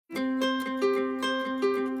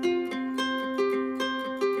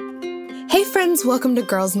Hey friends, welcome to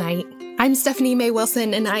Girls Night. I'm Stephanie Mae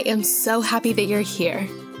Wilson, and I am so happy that you're here.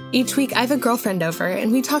 Each week, I have a girlfriend over,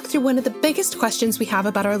 and we talk through one of the biggest questions we have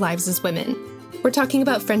about our lives as women. We're talking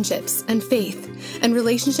about friendships and faith and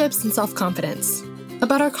relationships and self-confidence,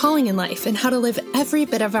 about our calling in life and how to live every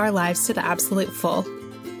bit of our lives to the absolute full.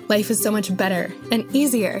 Life is so much better and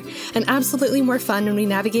easier and absolutely more fun when we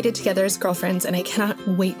navigate it together as girlfriends, and I cannot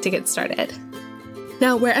wait to get started.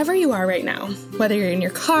 Now, wherever you are right now, whether you're in your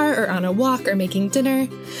car or on a walk or making dinner,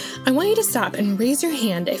 I want you to stop and raise your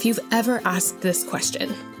hand if you've ever asked this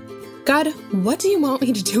question. God, what do you want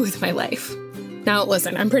me to do with my life? Now,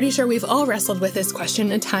 listen, I'm pretty sure we've all wrestled with this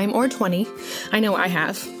question a time or 20. I know I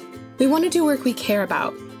have. We want to do work we care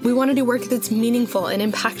about. We want to do work that's meaningful and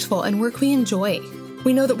impactful and work we enjoy.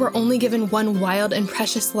 We know that we're only given one wild and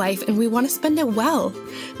precious life, and we want to spend it well,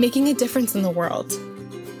 making a difference in the world.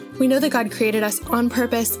 We know that God created us on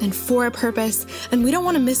purpose and for a purpose, and we don't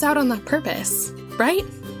want to miss out on that purpose, right?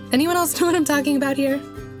 Anyone else know what I'm talking about here?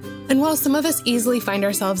 And while some of us easily find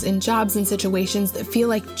ourselves in jobs and situations that feel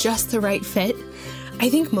like just the right fit, I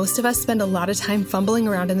think most of us spend a lot of time fumbling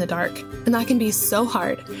around in the dark, and that can be so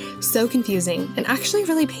hard, so confusing, and actually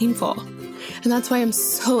really painful. And that's why I'm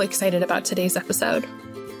so excited about today's episode.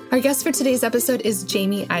 Our guest for today's episode is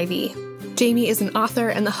Jamie Ivey. Jamie is an author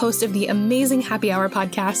and the host of the amazing Happy Hour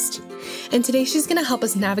podcast, and today she's going to help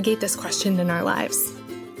us navigate this question in our lives.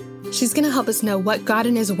 She's going to help us know what God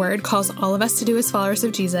in His Word calls all of us to do as followers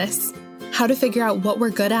of Jesus, how to figure out what we're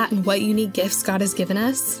good at and what unique gifts God has given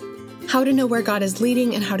us, how to know where God is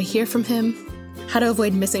leading and how to hear from Him, how to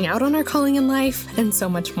avoid missing out on our calling in life, and so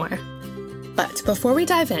much more. But before we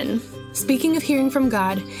dive in, speaking of hearing from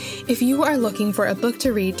God, if you are looking for a book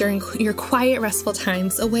to read during your quiet, restful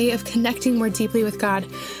times, a way of connecting more deeply with God,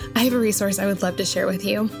 I have a resource I would love to share with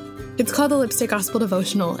you. It's called the Lipstick Gospel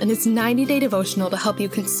Devotional, and it's a 90-day devotional to help you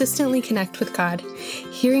consistently connect with God,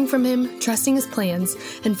 hearing from Him, trusting His plans,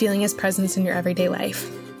 and feeling His presence in your everyday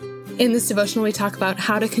life. In this devotional, we talk about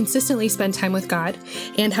how to consistently spend time with God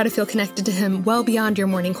and how to feel connected to Him well beyond your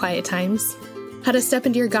morning quiet times, how to step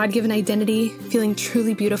into your God-given identity, feeling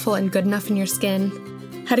truly beautiful and good enough in your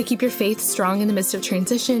skin, how to keep your faith strong in the midst of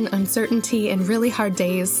transition, uncertainty, and really hard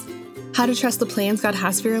days, how to trust the plans God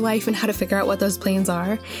has for your life and how to figure out what those plans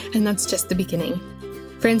are, and that's just the beginning.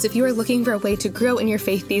 Friends, if you are looking for a way to grow in your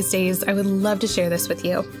faith these days, I would love to share this with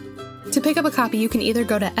you. To pick up a copy, you can either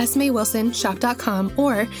go to smaywilsonshop.com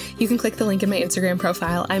or you can click the link in my Instagram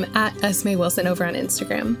profile. I'm at smaywilson over on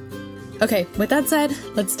Instagram. Okay, with that said,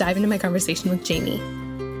 let's dive into my conversation with Jamie.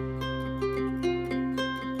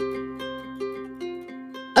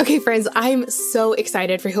 Okay, friends, I'm so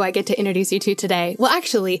excited for who I get to introduce you to today. Well,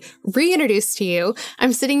 actually, reintroduce to you.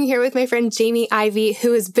 I'm sitting here with my friend Jamie Ivey,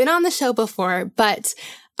 who has been on the show before, but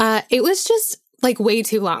it was just like way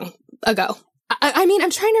too long ago. I mean,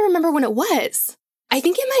 I'm trying to remember when it was. I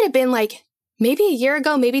think it might have been like maybe a year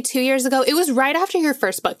ago, maybe 2 years ago. It was right after your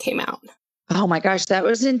first book came out. Oh my gosh, that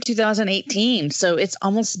was in 2018. So it's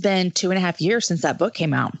almost been 2.5 years since that book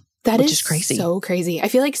came out. That is crazy. So crazy. I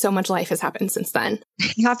feel like so much life has happened since then.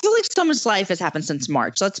 I feel like so much life has happened since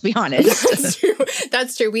March. Let's be honest. That's true.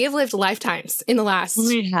 That's true. We have lived lifetimes in the last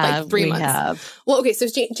 3 months. Well, okay. So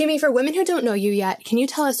Jamie, for women who don't know you yet, can you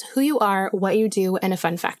tell us who you are, what you do, and a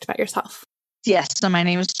fun fact about yourself? Yes. So my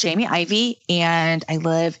name is Jamie Ivey, and I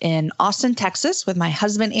live in Austin, Texas with my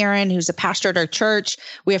husband, Aaron, who's a pastor at our church.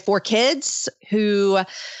 We have 4 kids who,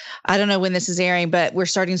 I don't know when this is airing, but we're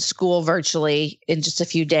starting school virtually in just a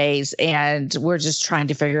few days. And we're just trying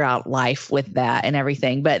to figure out life with that and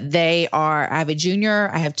everything. But I have a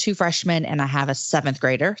junior, I have 2 freshmen, and I have a 7th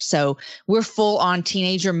grader. So we're full on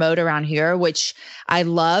teenager mode around here, which I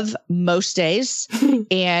love most days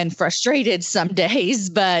and frustrated some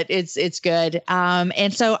days, but it's good.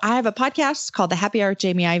 And so I have a podcast called The Happy Hour with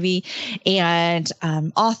Jamie Ivey, and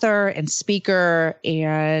author and speaker,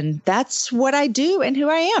 and that's what I do and who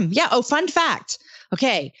I am. Yeah. Oh, fun fact.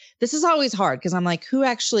 Okay. This is always hard because I'm like, who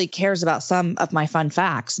actually cares about some of my fun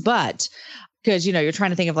facts? But because, you're trying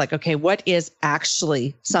to think of like, okay, what is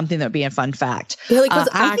actually something that would be a fun fact? Yeah, like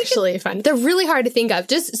what's actually fun? They're really hard to think of.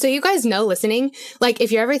 Just so you guys know listening, like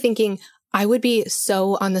if you're ever thinking, I would be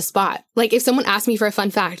so on the spot. Like if someone asked me for a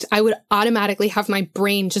fun fact, I would automatically have my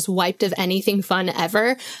brain just wiped of anything fun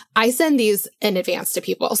ever. I send these in advance to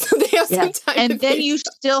people so they have some time. And then you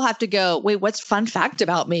still have to go, wait, what's fun fact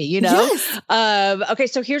about me? Yes. Okay.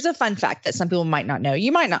 So here's a fun fact that some people might not know.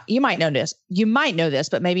 You might know this,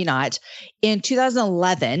 but maybe not. In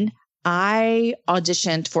 2011, I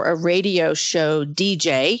auditioned for a radio show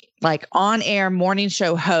DJ, like on air morning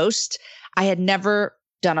show host. I had never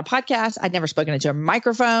done a podcast. I'd never spoken into a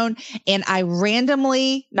microphone. And I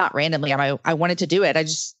not randomly, I wanted to do it. I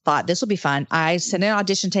just thought this will be fun. I sent an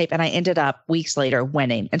audition tape and I ended up weeks later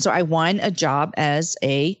winning. And so I won a job as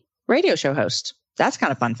a radio show host. That's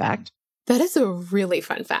kind of fun fact. That is a really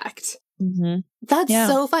fun fact. Mm-hmm. That's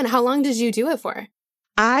so fun. How long did you do it for?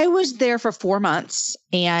 I was there for 4 months,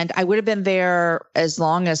 and I would have been there as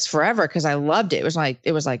long as forever because I loved it.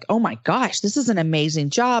 It was like, oh my gosh, this is an amazing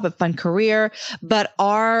job, a fun career. But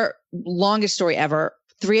our longest story ever,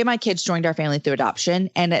 3 of my kids joined our family through adoption.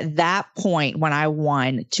 And at that point, when I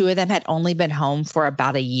won, 2 of them had only been home for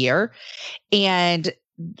about a year. And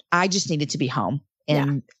I just needed to be home.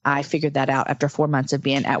 And I figured that out after 4 months of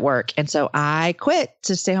being at work. And so I quit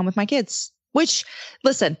to stay home with my kids. Which,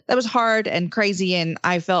 listen, that was hard and crazy. And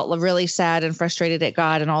I felt really sad and frustrated at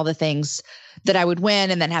God and all the things that I would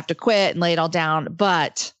win and then have to quit and lay it all down.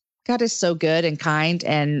 But God is so good and kind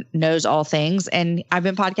and knows all things. And I've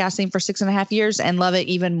been podcasting for 6.5 years and love it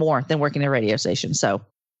even more than working at a radio station. So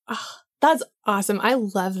that's awesome. I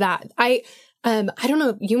love that. I don't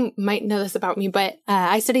know, you might know this about me, but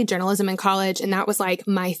I studied journalism in college, and that was like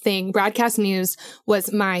my thing. Broadcast news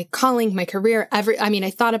was my calling, my career. I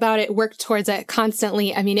thought about it, worked towards it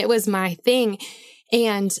constantly. It was my thing.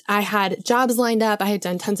 And I had jobs lined up. I had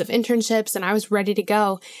done tons of internships and I was ready to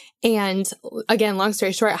go. And again, long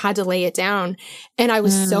story short, I had to lay it down. And I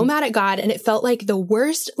was so mad at God, and it felt like the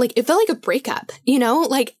worst, like it felt like a breakup,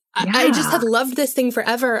 I just had loved this thing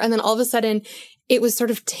forever. And then all of a sudden it was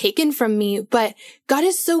sort of taken from me. But God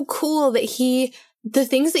is so cool that the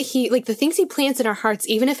things he plants in our hearts,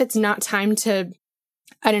 even if it's not time to,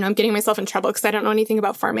 I don't know, I'm getting myself in trouble because I don't know anything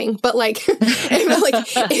about farming, but if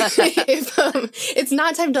it's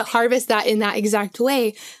not time to harvest that in that exact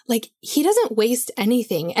way, he doesn't waste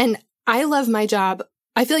anything. And I love my job.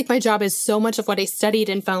 I feel like my job is so much of what I studied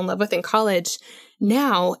and fell in love with in college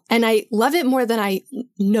now. And I love it more than I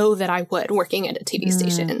know that I would working at a TV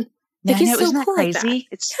station. He's so cool crazy.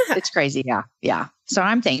 Like it's crazy. Yeah. Yeah. So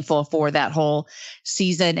I'm thankful for that whole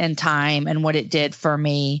season and time and what it did for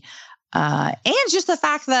me. And just the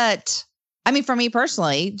fact that, for me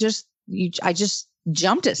personally, I just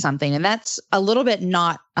jumped at something, and that's a little bit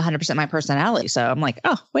not 100% my personality. So I'm like,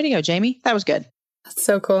 oh, way to go, Jamie. That was good. That's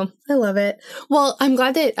so cool. I love it. Well, I'm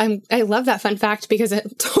glad that I love that fun fact because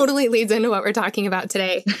it totally leads into what we're talking about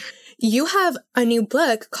today. You have a new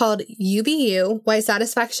book called You Be You, Why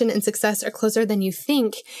Satisfaction and Success Are Closer Than You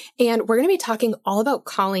Think. And we're going to be talking all about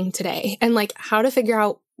calling today and how to figure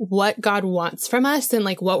out what God wants from us and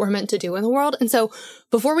what we're meant to do in the world. And so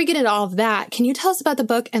before we get into all of that, can you tell us about the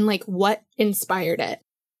book and what inspired it?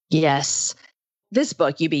 Yes. This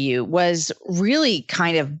book, You Be You, was really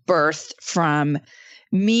kind of birthed from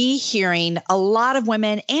me hearing a lot of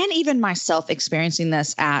women and even myself experiencing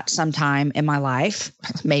this at some time in my life,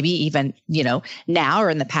 maybe even, now or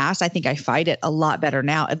in the past. I think I fight it a lot better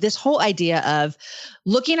now, of this whole idea of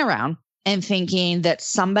looking around and thinking that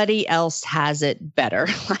somebody else has it better.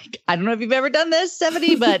 I don't know if you've ever done this,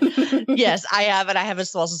 Stephanie, but yes, I have. And I have a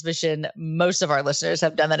small suspicion most of our listeners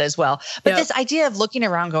have done that as well. But this idea of looking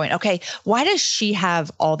around going, okay, why does she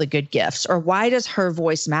have all the good gifts? Or why does her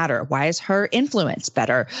voice matter? Why is her influence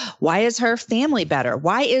better? Why is her family better?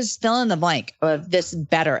 Why is fill in the blank of this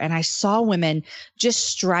better? And I saw women just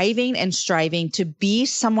striving to be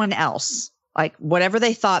someone else, whatever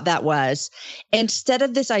they thought that was, instead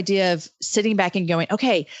of this idea of sitting back and going,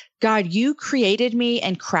 okay, God, you created me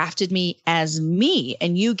and crafted me as me,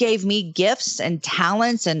 and you gave me gifts and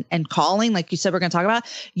talents and calling, like you said, we're going to talk about.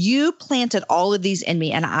 You planted all of these in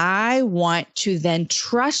me, and I want to then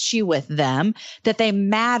trust you with them, that they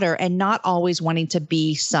matter, and not always wanting to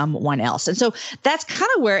be someone else. And so that's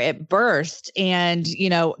kind of where it birthed. And,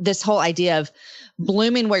 this whole idea of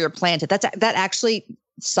blooming where you're planted, that actually,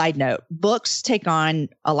 side note, books take on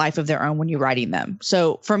a life of their own when you're writing them.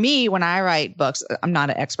 So for me, when I write books, I'm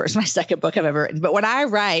not an expert. It's my second book I've ever written. But when I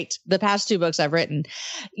write the past 2 books I've written,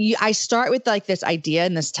 I start with this idea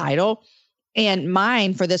and this title. And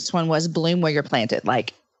mine for this one was Bloom Where You're Planted.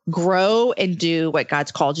 Grow and do what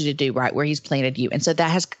God's called you to do right where he's planted you. And so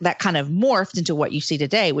that kind of morphed into what you see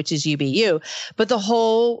today, which is You Be You. But the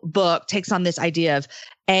whole book takes on this idea of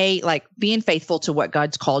being faithful to what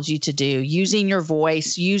God's called you to do, using your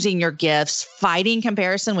voice, using your gifts, fighting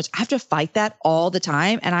comparison, which I have to fight that all the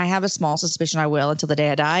time. And I have a small suspicion I will until the day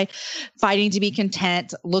I die, fighting to be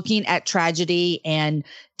content, looking at tragedy and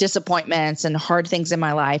disappointments and hard things in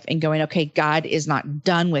my life and going, okay, God is not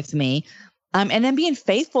done with me. And then being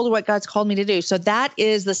faithful to what God's called me to do. So that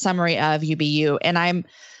is the summary of You Be You. And I'm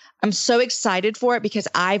so excited for it because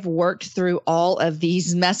I've worked through all of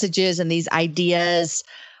these messages and these ideas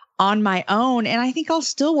on my own. And I think I'll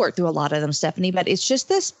still work through a lot of them, Stephanie, but it's just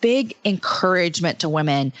this big encouragement to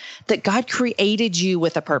women that God created you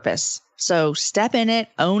with a purpose. So step in it,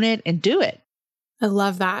 own it, and do it. I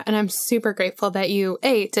love that. And I'm super grateful that you,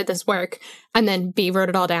 A, did this work, and then B, wrote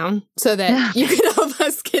it all down so that you could help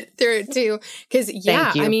us get through it too. Because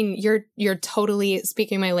I mean, you're totally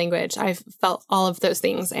speaking my language. I've felt all of those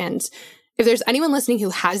things. And if there's anyone listening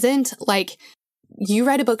who hasn't, like, you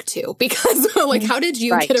write a book too, because like, how did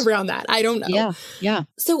you get around that? I don't know. Yeah.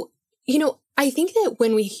 So, I think that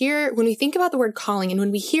when we think about the word calling, and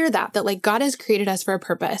when we hear that like God has created us for a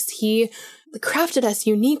purpose, He crafted us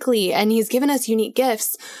uniquely and He's given us unique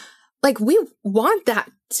gifts. Like, we want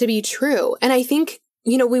that to be true. And I think,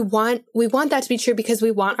 we want that to be true because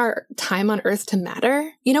we want our time on earth to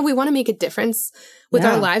matter. We want to make a difference with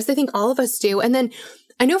our lives. I think all of us do. And then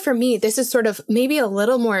I know for me, this is sort of maybe a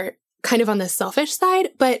little more kind of on the selfish side,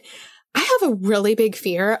 but I have a really big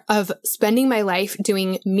fear of spending my life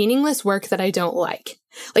doing meaningless work that I don't like.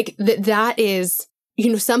 Like that is,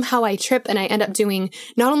 somehow I trip and I end up doing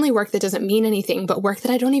not only work that doesn't mean anything, but work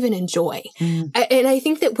that I don't even enjoy. And I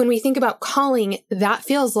think that when we think about calling, that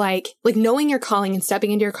feels like knowing your calling and stepping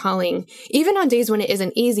into your calling, even on days when it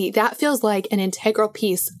isn't easy, that feels like an integral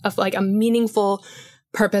piece of like a meaningful,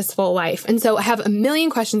 purposeful life. And so I have a million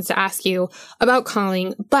questions to ask you about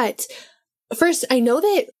calling. But first, I know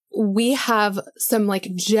that we have some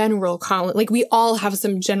like general calling, like we all have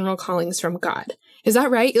some general callings from God. Is that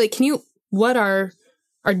right? Like, what are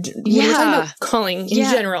when we're talking about calling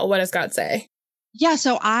in general, what does God say? Yeah.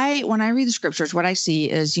 So when I read the scriptures, what I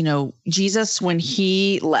see is, Jesus, when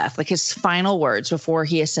He left, like His final words before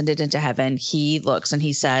He ascended into heaven, He looks and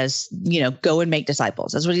He says, go and make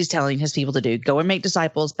disciples. That's what He's telling His people to do. Go and make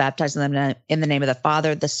disciples, baptizing them in the name of the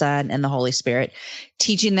Father, the Son, and the Holy Spirit,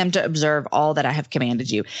 teaching them to observe all that I have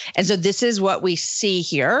commanded you. And so this is what we see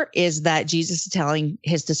here, is that Jesus is telling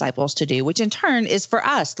His disciples to do, which in turn is for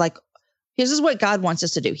us. Like, this is what God wants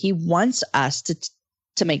us to do. He wants us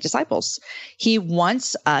to make disciples. He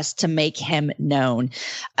wants us to make Him known.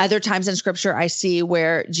 Other times in scripture, I see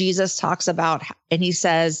where Jesus talks about, and He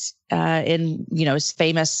says in, His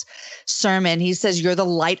famous sermon, He says, you're the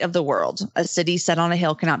light of the world. A city set on a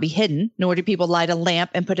hill cannot be hidden, nor do people light a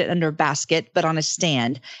lamp and put it under a basket, but on a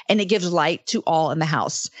stand, and it gives light to all in the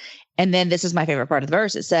house. And then this is my favorite part of the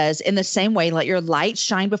verse. It says, in the same way, let your light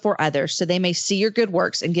shine before others so they may see your good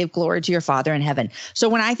works and give glory to your Father in heaven. So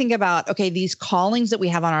when I think about, okay, these callings that we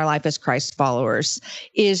have on our life as Christ followers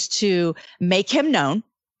is to make Him known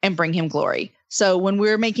and bring Him glory. So when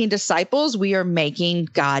we're making disciples, we are making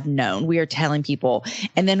God known. We are telling people.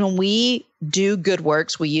 And then when we do good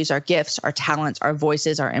works, we use our gifts, our talents, our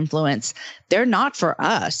voices, our influence. They're not for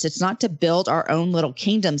us. It's not to build our own little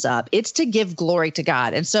kingdoms up. It's to give glory to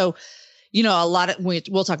God. And so,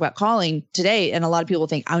 we'll talk about calling today, and a lot of people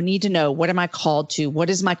think, I need to know, what am I called to? What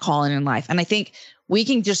is my calling in life? And I think we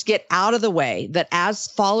can just get out of the way that as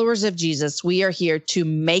followers of Jesus, we are here to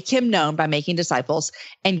make Him known by making disciples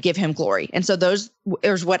and give Him glory. And so there's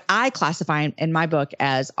what I classify in my book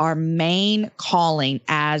as our main calling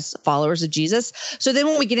as followers of Jesus. So then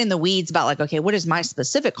when we get in the weeds about like, okay, what is my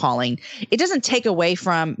specific calling? It doesn't take away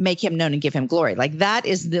from make Him known and give Him glory. Like that's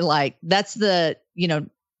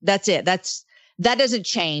it. That doesn't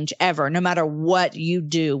change ever, no matter what you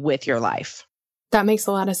do with your life. That makes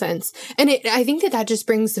a lot of sense. And I think that just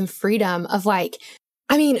brings some freedom of like,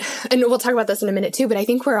 I mean, and we'll talk about this in a minute too, but I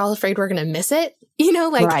think we're all afraid we're going to miss it, I'm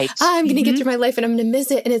going to get through my life and I'm going to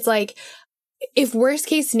miss it. And it's like, if worst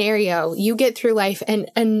case scenario, you get through life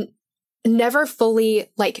and never fully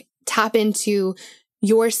like tap into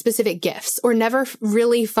your specific gifts or never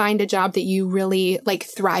really find a job that you really like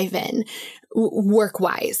thrive in work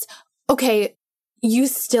wise. Okay. You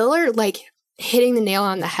still are like hitting the nail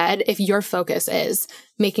on the head if your focus is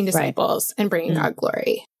making disciples and bringing God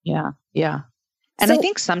glory. Yeah. Yeah. And I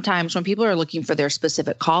think sometimes when people are looking for their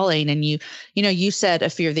specific calling, and you said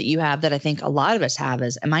a fear that you have that I think a lot of us have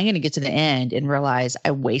is, am I going to get to the end and realize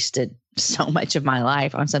I wasted so much of my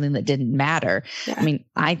life on something that didn't matter? Yeah. I mean,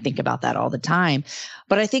 I think about that all the time.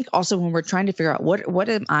 But I think also when we're trying to figure out what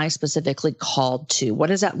am I specifically called to? What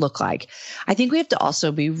does that look like? I think we have to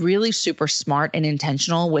also be really super smart and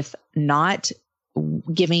intentional with not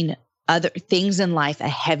giving other things in life a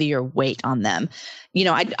heavier weight on them.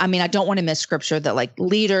 I mean, I don't want to miss scripture that like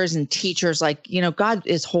leaders and teachers, God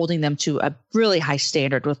is holding them to a really high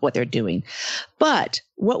standard with what they're doing. But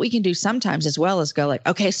what we can do sometimes as well is go like,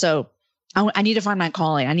 okay, so I need to find my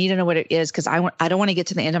calling. I need to know what it is, because I don't want to get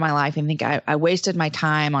to the end of my life and think I wasted my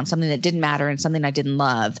time on something that didn't matter and something I didn't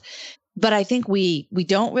love. But I think we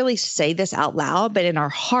don't really say this out loud, but in our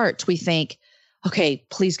hearts we think, okay,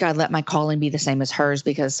 please God, let my calling be the same as hers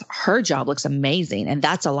because her job looks amazing and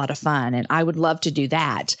that's a lot of fun. And I would love to do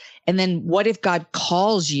that. And then what if God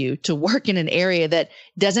calls you to work in an area that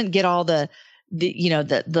doesn't get all the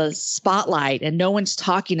spotlight and no one's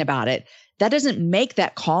talking about it? That doesn't make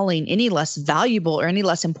that calling any less valuable or any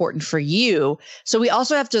less important for you. So we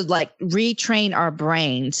also have to like retrain our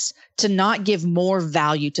brains to not give more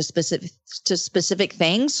value to specific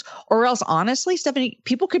things, or else honestly, Stephanie,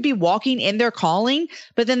 people could be walking in their calling,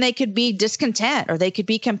 but then they could be discontent or they could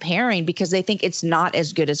be comparing because they think it's not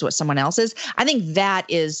as good as what someone else is. I think that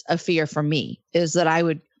is a fear for me, is that I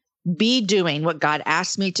would be doing what God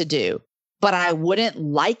asked me to do, but I wouldn't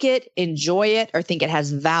like it, enjoy it, or think it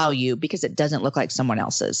has value because it doesn't look like someone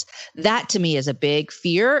else's. That to me is a big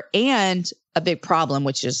fear and a big problem,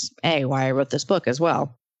 which is why I wrote this book as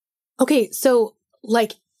well. Okay, so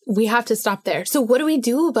like we have to stop there. So what do we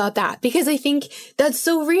do about that? Because I think that's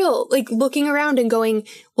so real. Like looking around and going,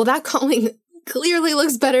 well, that calling clearly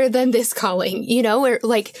looks better than this calling, or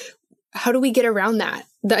like, how do we get around that?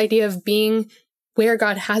 The idea of being where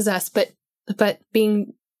God has us, but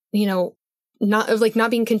being,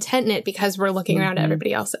 not being content in it because we're looking around at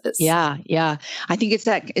everybody else's. Yeah. Yeah. I think it's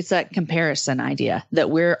that comparison idea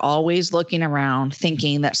that we're always looking around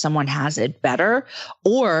thinking that someone has it better,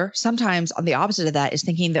 or sometimes on the opposite of that is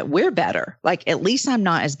thinking that we're better. Like, at least I'm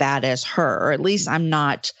not as bad as her, or at least I'm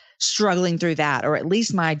not struggling through that, or at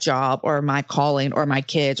least my job or my calling or my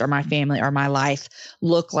kids or my family or my life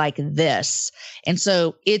look like this. And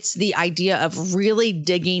so it's the idea of really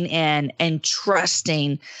digging in and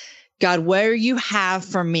trusting God, where you have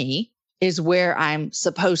for me is where I'm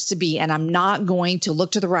supposed to be. And I'm not going to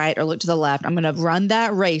look to the right or look to the left. I'm going to run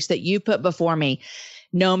that race that you put before me,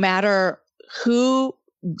 no matter who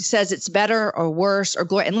says it's better or worse or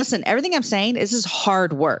glory. And listen, everything I'm saying is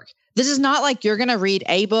hard work. This is not like you're going to read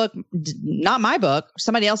a book, not my book,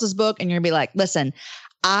 somebody else's book, and you're going to be like, listen,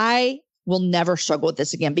 I will never struggle with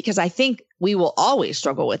this again, because I think we will always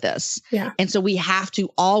struggle with this. Yeah. And so we have to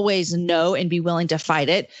always know and be willing to fight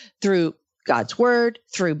it through God's word,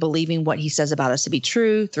 through believing what he says about us to be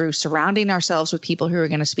true, through surrounding ourselves with people who are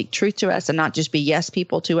going to speak truth to us and not just be yes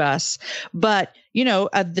people to us. But,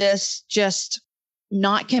 this just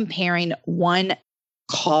not comparing one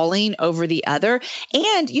calling over the other.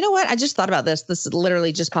 And you know what? I just thought about this. This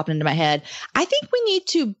literally just popped into my head. I think we need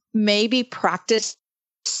to maybe practice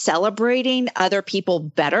celebrating other people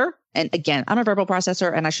better. And again, I'm a verbal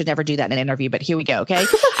processor and I should never do that in an interview, but here we go. Okay.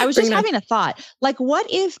 I was just having a thought, like, what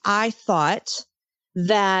if I thought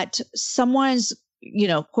that someone's,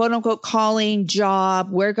 quote unquote calling,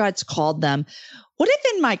 job, where God's called them, what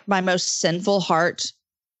if in my most sinful heart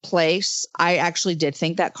place, I actually did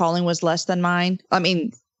think that calling was less than mine? I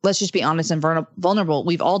mean, let's just be honest and vulnerable.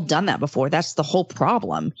 We've all done that before. That's the whole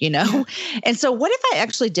problem, And so what if I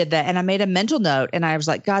actually did that and I made a mental note and I was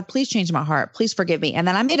like, God, please change my heart. Please forgive me. And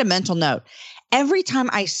then I made a mental note. Every time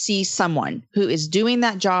I see someone who is doing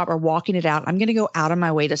that job or walking it out, I'm going to go out of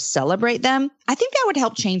my way to celebrate them. I think that would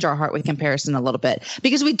help change our heart with comparison a little bit,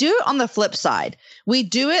 because we do it on the flip side. We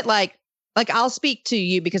do it like I'll speak to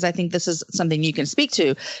you because I think this is something you can speak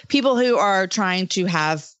to. People who are trying to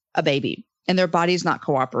have a baby and their body's not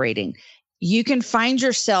cooperating. You can find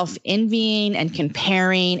yourself envying and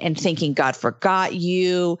comparing and thinking God forgot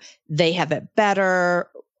you. They have it better.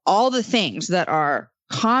 All the things that are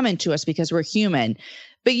common to us because we're human.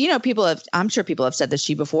 But, I'm sure people have said this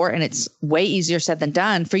to you before, and it's way easier said than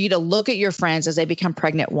done for you to look at your friends as they become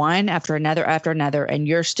pregnant one after another, and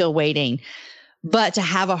you're still waiting. But to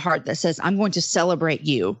have a heart that says, I'm going to celebrate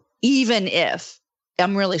you, even if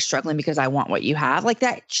I'm really struggling because I want what you have, like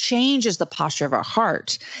that changes the posture of our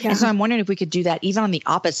heart. Yeah. And so I'm wondering if we could do that even on the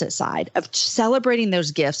opposite side of celebrating those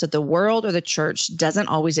gifts that the world or the church doesn't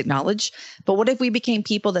always acknowledge. But what if we became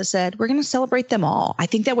people that said, we're going to celebrate them all? I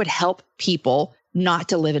think that would help people not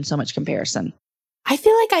to live in so much comparison. I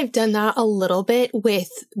feel like I've done that a little bit with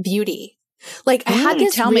beauty. Like I had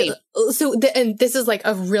this, tell me. And this is like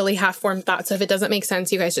a really half-formed thought. So if it doesn't make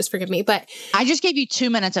sense, you guys just forgive me. But I just gave you 2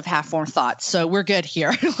 minutes of half-formed thoughts, so we're good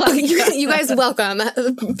here. You guys welcome.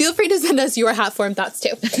 Feel free to send us your half-formed thoughts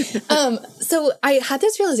too. So I had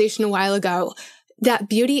this realization a while ago that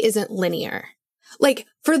beauty isn't linear. Like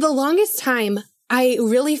for the longest time, I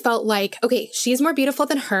really felt like, okay, she's more beautiful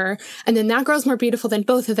than her, and then that girl's more beautiful than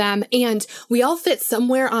both of them, and we all fit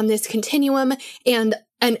somewhere on this continuum, and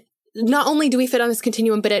not only do we fit on this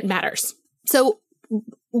continuum, but it matters. So,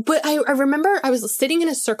 but I remember I was sitting in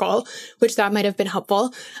a circle, which that might have been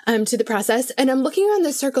helpful to the process. And I'm looking around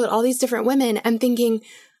the circle at all these different women and thinking,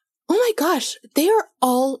 oh my gosh, they are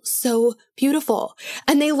all so beautiful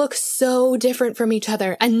and they look so different from each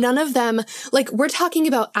other. And none of them, like, we're talking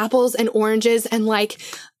about apples and oranges and like,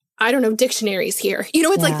 I don't know, dictionaries here. You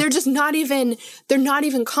know, it's like, they're just not even,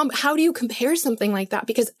 how do you compare something like that?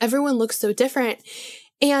 Because everyone looks so different.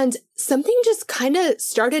 And something just kind of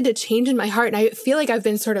started to change in my heart. And I feel like I've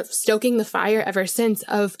been sort of stoking the fire ever since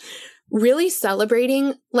of really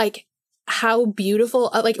celebrating like how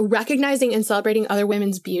beautiful, like recognizing and celebrating other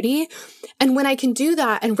women's beauty. And when I can do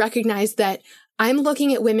that and recognize that I'm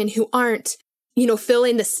looking at women who aren't, you know, fill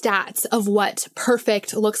in the stats of what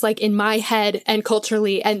perfect looks like in my head and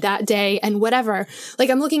culturally and that day and whatever. Like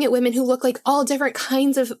I'm looking at women who look like all different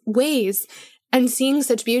kinds of ways and seeing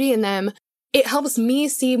such beauty in them. It helps me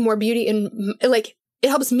see more beauty in, like, it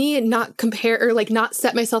helps me not compare or like not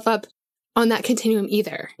set myself up on that continuum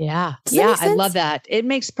either. Yeah. Yeah. I love that. It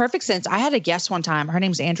makes perfect sense. I had a guest one time. Her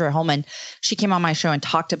name's Andrea Holman. She came on my show and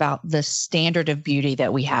talked about the standard of beauty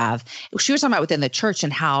that we have. She was talking about within the church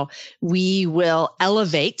and how we will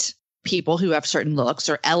elevate people who have certain looks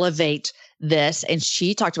or elevate this. And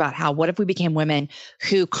she talked about how, what if we became women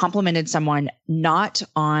who complimented someone not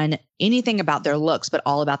on anything about their looks, but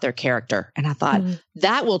all about their character. And I thought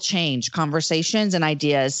that will change conversations and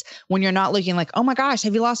ideas when you're not looking like, oh my gosh,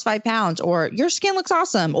 have you lost 5 pounds? Or your skin looks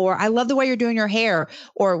awesome. Or I love the way you're doing your hair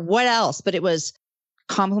or what else. But it was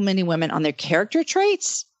complimenting women on their character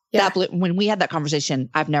traits. Yeah. When we had that conversation,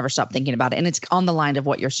 I've never stopped thinking about it. And it's on the line of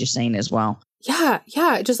what you're just saying as well. Yeah.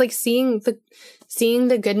 Yeah. Just like seeing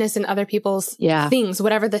the goodness in other people's things,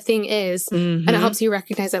 whatever the thing is. And it helps you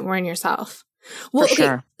recognize it more in yourself. Well, For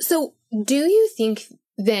sure. So do you think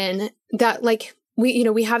then that like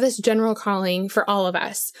we have this general calling for all of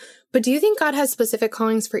us, but do you think God has specific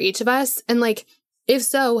callings for each of us? And like, if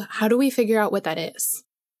so, how do we figure out what that is?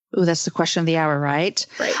 Ooh, that's the question of the hour, right?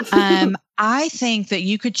 Right. I think that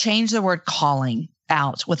you could change the word calling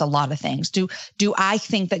out with a lot of things. Do I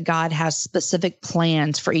think that God has specific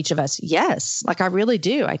plans for each of us? Yes. Like I really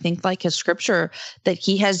do. I think like his scripture that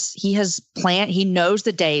he has planned, he knows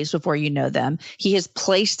the days before you know them. He has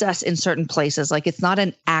placed us in certain places. Like it's not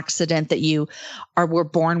an accident that were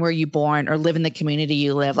born where you born or live in the community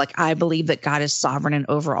you live. Like I believe that God is sovereign and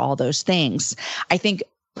over all those things. I think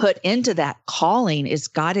put into that calling is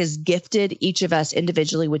God has gifted each of us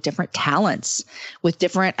individually with different talents, with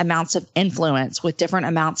different amounts of influence, with different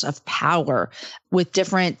amounts of power, with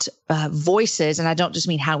different voices. And I don't just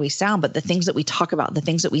mean how we sound, but the things that we talk about, the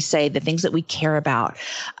things that we say, the things that we care about.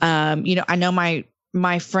 I know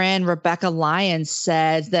my friend Rebecca Lyons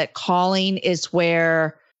said that calling is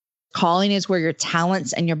where your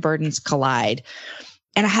talents and your burdens collide.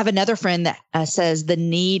 And I have another friend that says the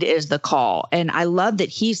need is the call. And I love that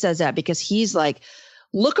he says that because he's like,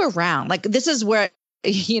 look around. Like this is where,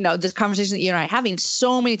 this conversation that you and I are having,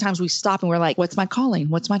 so many times we stop and we're like, what's my calling?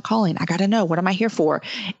 What's my calling? I got to know, what am I here for?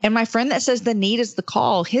 And my friend that says the need is the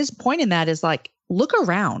call, his point in that is like, look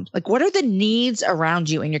around. Like what are the needs around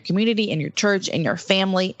you in your community, in your church, in your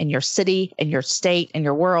family, in your city, in your state, in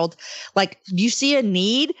your world? Like you see a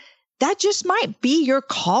need, that just might be your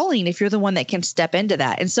calling if you're the one that can step into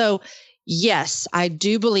that. And so, yes, I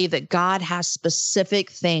do believe that God has specific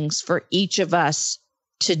things for each of us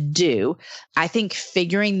to do. I think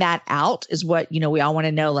figuring that out is what, we all want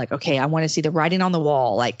to know. Like, okay, I want to see the writing on the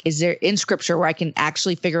wall. Like, is there in scripture where I can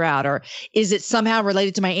actually figure out, or is it somehow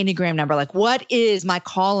related to my Enneagram number? Like, what is my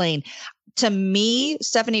calling? To me,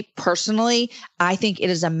 Stephanie, personally, I think it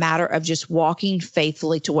is a matter of just walking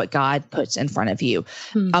faithfully to what God puts in front of you.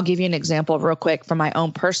 I'll give you an example real quick from my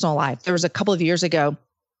own personal life. There was a couple of years ago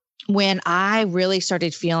when I really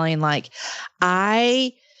started feeling like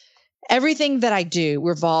everything that I do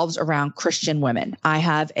revolves around Christian women. I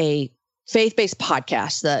have a faith-based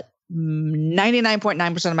podcast that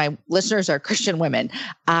 99.9% of my listeners are Christian women.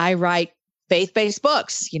 I write faith-based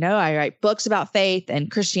books. I write books about faith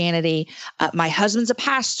and Christianity. My husband's a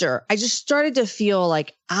pastor. I just started to feel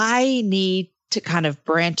like I need to kind of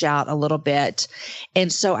branch out a little bit.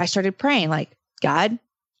 And so I started praying like, God,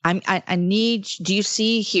 I need, do you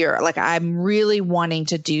see here? Like, I'm really wanting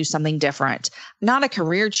to do something different, not a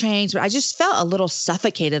career change, but I just felt a little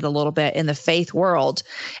suffocated a little bit in the faith world.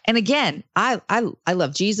 And again, I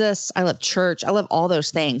love Jesus. I love church. I love all those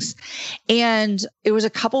things. And it was a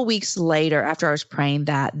couple weeks later after I was praying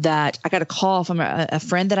that I got a call from a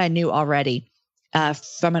friend that I knew already.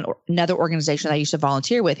 From another organization that I used to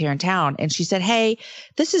volunteer with here in town. And she said, hey,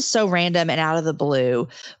 this is so random and out of the blue,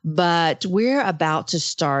 but we're about to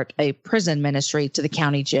start a prison ministry to the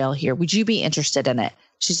county jail here. Would you be interested in it?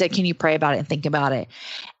 She said, can you pray about it and think about it?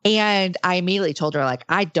 And I immediately told her, like,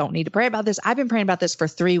 I don't need to pray about this. I've been praying about this for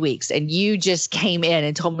 3 weeks, and you just came in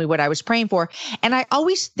and told me what I was praying for. And I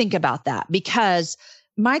always think about that because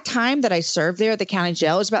my time that I served there at the county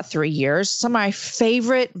jail was about 3 years. Some of my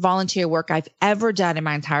favorite volunteer work I've ever done in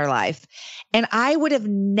my entire life. And I would have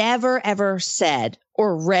never, ever said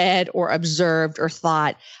or read or observed or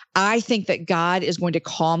thought, I think that God is going to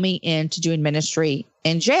call me into doing ministry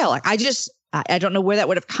in jail. Like I don't know where that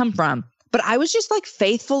would have come from, but I was just like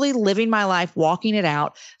faithfully living my life, walking it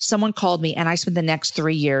out. Someone called me and I spent the next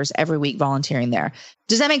 3 years every week volunteering there.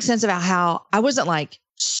 Does that make sense about how I wasn't like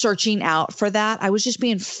searching out for that? I was just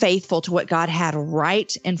being faithful to what God had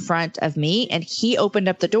right in front of me, and he opened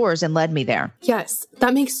up the doors and led me there. Yes,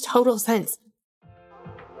 that makes total sense.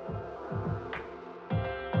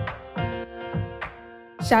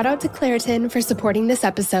 Shout out to Claritin for supporting this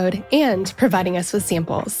episode and providing us with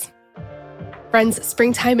samples. Friends,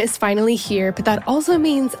 springtime is finally here, but that also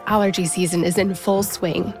means allergy season is in full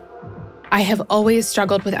swing. I have always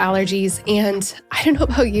struggled with allergies, and I don't know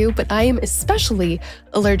about you, but I am especially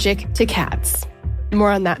allergic to cats.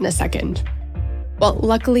 More on that in a second. Well,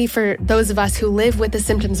 luckily for those of us who live with the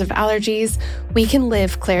symptoms of allergies, we can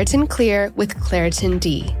live Claritin Clear with Claritin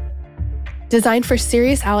D. Designed for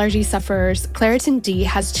serious allergy sufferers, Claritin D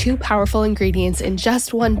has 2 powerful ingredients in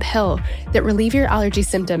just one pill that relieve your allergy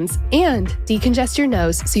symptoms and decongest your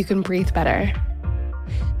nose so you can breathe better.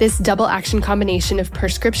 This double-action combination of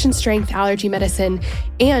prescription-strength allergy medicine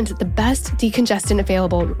and the best decongestant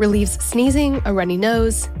available relieves sneezing, a runny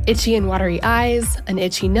nose, itchy and watery eyes, an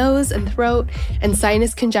itchy nose and throat, and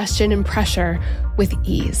sinus congestion and pressure with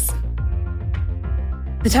ease.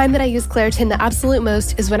 The time that I use Claritin the absolute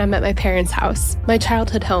most is when I'm at my parents' house, my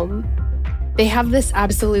childhood home. They have this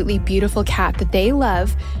absolutely beautiful cat that they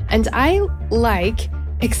love, and I like,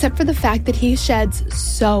 except for the fact that he sheds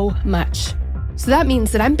so much. So that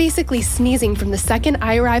means that I'm basically sneezing from the second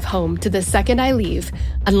I arrive home to the second I leave,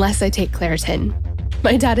 unless I take Claritin.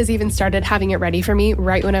 My dad has even started having it ready for me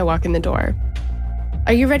right when I walk in the door.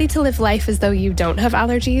 Are you ready to live life as though you don't have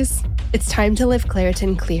allergies? It's time to live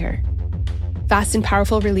Claritin Clear. Fast and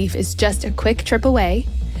powerful relief is just a quick trip away.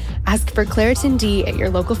 Ask for Claritin D at your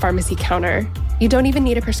local pharmacy counter. You don't even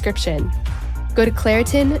need a prescription. Go to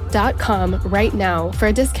Claritin.com right now for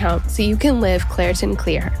a discount so you can live Claritin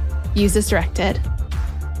Clear. Use as directed.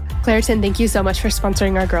 Claritin, thank you so much for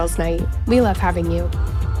sponsoring our girls' night. We love having you.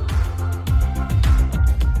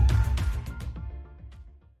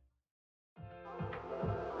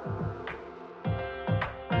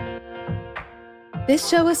 This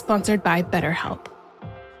show is sponsored by BetterHelp.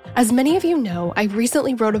 As many of you know, I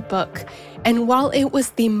recently wrote a book, and while it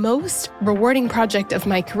was the most rewarding project of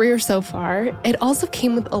my career so far, it also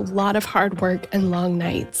came with a lot of hard work and long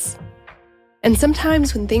nights. And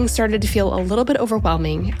sometimes when things started to feel a little bit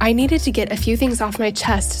overwhelming, I needed to get a few things off my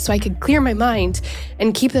chest so I could clear my mind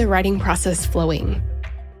and keep the writing process flowing.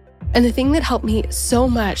 And the thing that helped me so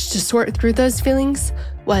much to sort through those feelings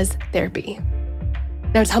was therapy.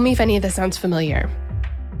 Now tell me if any of this sounds familiar.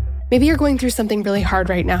 Maybe you're going through something really hard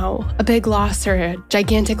right now, a big loss or a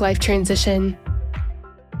gigantic life transition.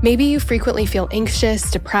 Maybe you frequently feel anxious,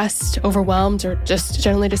 depressed, overwhelmed, or just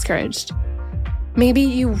generally discouraged. Maybe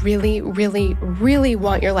you really, really, really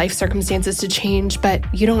want your life circumstances to change, but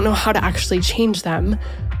you don't know how to actually change them.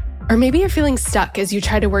 Or maybe you're feeling stuck as you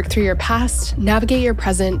try to work through your past, navigate your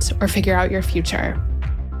present, or figure out your future.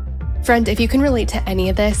 Friend, if you can relate to any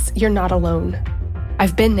of this, you're not alone.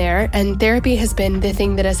 I've been there, and therapy has been the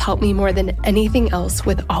thing that has helped me more than anything else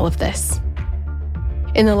with all of this.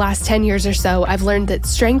 In the last 10 years or so, I've learned that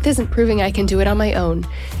strength isn't proving I can do it on my own.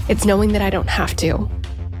 It's knowing that I don't have to.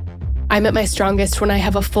 I'm at my strongest when I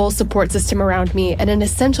have a full support system around me, and an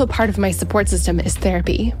essential part of my support system is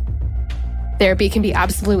therapy. Therapy can be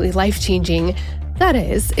absolutely life-changing. That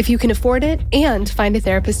is, if you can afford it and find a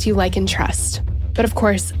therapist you like and trust. But of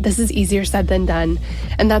course, this is easier said than done,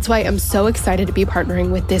 and that's why I'm so excited to be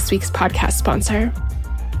partnering with this week's podcast sponsor.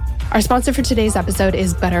 Our sponsor for today's episode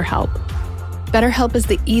is BetterHelp. BetterHelp is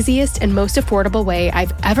the easiest and most affordable way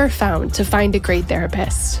I've ever found to find a great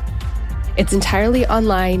therapist. It's entirely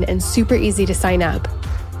online and super easy to sign up.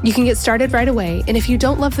 You can get started right away, and if you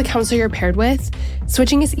don't love the counselor you're paired with,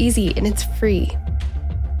 switching is easy and it's free.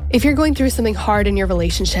 If you're going through something hard in your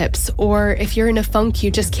relationships, or if you're in a funk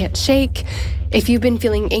you just can't shake, if you've been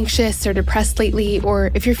feeling anxious or depressed lately, or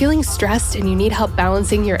if you're feeling stressed and you need help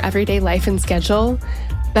balancing your everyday life and schedule,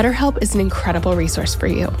 BetterHelp is an incredible resource for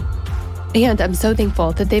you. And I'm so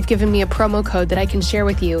thankful that they've given me a promo code that I can share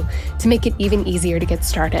with you to make it even easier to get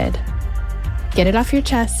started. Get it off your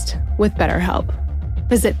chest with BetterHelp.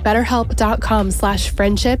 Visit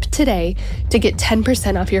betterhelp.com/friendship today to get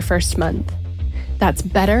 10% off your first month. That's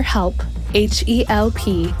BetterHelp,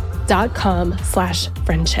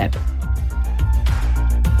 HELP.com/friendship.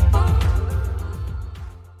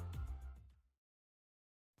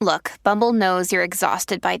 Look, Bumble knows you're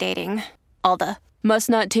exhausted by dating. All the must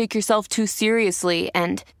not take yourself too seriously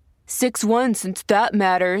and 6'1" since that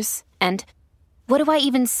matters. And what do I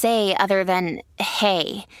even say other than,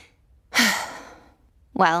 hey?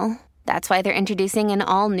 Well, that's why they're introducing an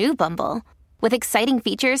all-new Bumble with exciting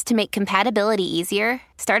features to make compatibility easier,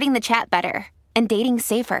 starting the chat better, and dating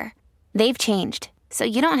safer. They've changed, so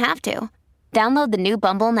you don't have to. Download the new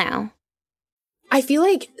Bumble now. I feel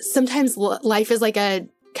like sometimes life is like a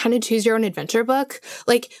kind of choose your own adventure book.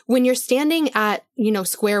 Like when you're standing at,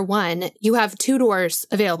 square one, you have 2 doors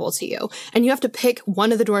available to you and you have to pick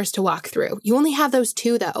one of the doors to walk through. You only have those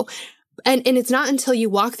 2 though. And it's not until you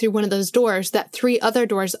walk through one of those doors that 3 other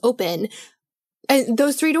doors open. And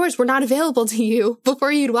those 3 doors were not available to you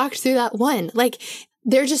before you'd walked through that one. Like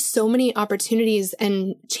there's just so many opportunities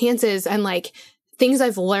and chances and like things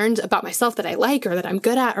I've learned about myself that I like or that I'm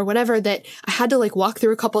good at or whatever that I had to like walk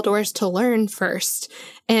through a couple doors to learn first.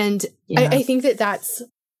 And I think that that's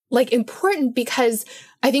like important because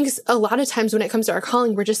I think a lot of times when it comes to our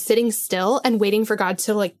calling, we're just sitting still and waiting for God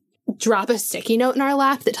to like drop a sticky note in our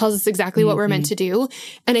lap that tells us exactly what we're meant to do.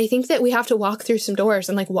 And I think that we have to walk through some doors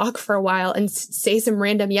and like walk for a while and say some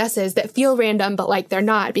random yeses that feel random, but like they're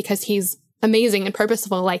not because he's amazing and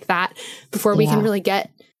purposeful like that before we can really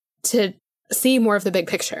get to see more of the big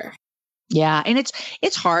picture. Yeah. And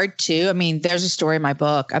it's hard too. I mean, there's a story in my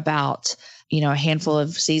book about, a handful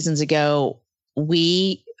of seasons ago,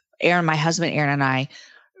 my husband, Aaron, and I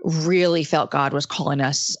really felt God was calling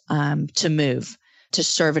us to move, to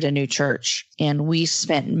serve at a new church. And we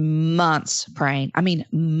spent months praying.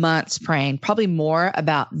 Probably more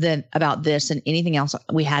about this than anything else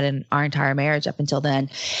we had in our entire marriage up until then.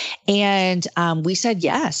 And we said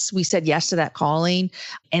yes. We said yes to that calling.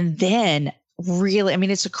 And then really,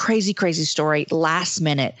 it's a crazy, crazy story. Last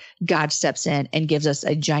minute, God steps in and gives us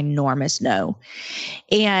a ginormous no.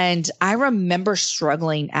 And I remember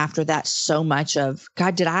struggling after that so much of,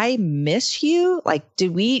 God, did I miss you? Like,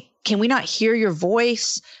 can we not hear your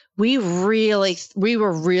voice? We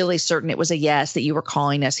were really certain it was a yes, that you were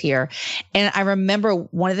calling us here. And I remember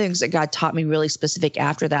one of the things that God taught me really specific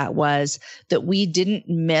after that was that we didn't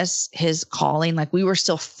miss his calling. Like we were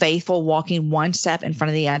still faithful, walking one step in front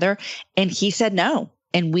of the other. And he said no.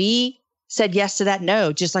 And we said yes to that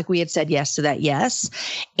no, just like we had said yes to that yes.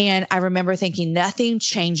 And I remember thinking nothing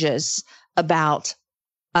changes about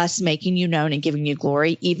us making you known and giving you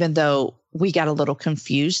glory, even though we got a little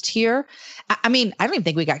confused here. I don't even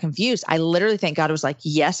think we got confused. I literally think God was like,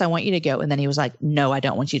 yes, I want you to go. And then he was like, no, I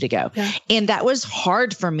don't want you to go. Yeah. And that was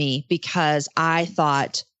hard for me because I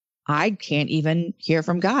thought I can't even hear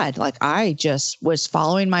from God. Like I just was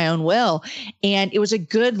following my own will. And it was a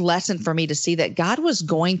good lesson for me to see that God was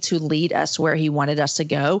going to lead us where he wanted us to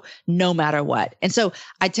go, no matter what. And so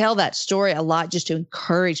I tell that story a lot just to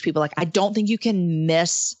encourage people. Like, I don't think you can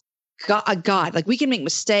miss God. Like we can make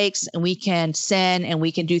mistakes and we can sin and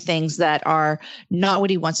we can do things that are not what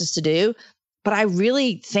he wants us to do. But I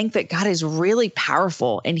really think that God is really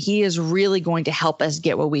powerful and he is really going to help us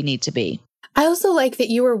get where we need to be. I also like that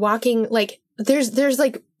you were walking, like there's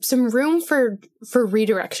like some room for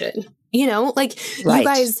redirection, like right. You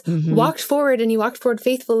guys walked forward and you walked forward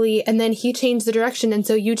faithfully and then he changed the direction. And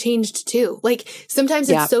so you changed too. Like sometimes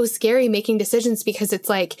it's so scary making decisions because it's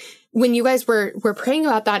like when you guys were praying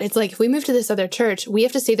about that, it's like, if we move to this other church, we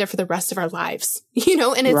have to stay there for the rest of our lives,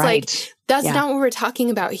 and it's like, that's not what we're talking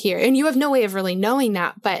about here. And you have no way of really knowing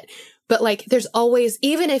that. But like, there's always,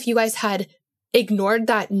 even if you guys had ignored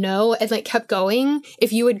that no and like kept going,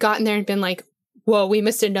 if you had gotten there and been like, whoa, we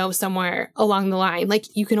missed a no somewhere along the line, like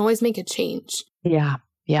you can always make a change. Yeah.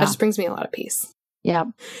 Yeah. That just brings me a lot of peace. Yeah.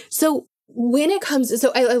 So when it comes,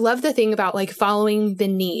 I love the thing about like following the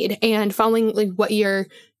need and following like what you're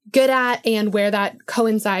good at and where that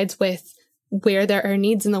coincides with where there are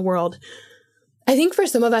needs in the world. I think for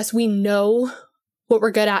some of us, we know what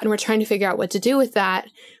we're good at and we're trying to figure out what to do with that.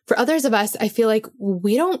 For others of us, I feel like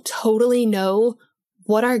we don't totally know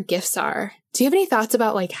what our gifts are. Do you have any thoughts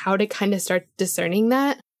about like how to kind of start discerning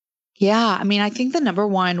that? Yeah. I think the number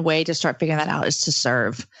one way to start figuring that out is to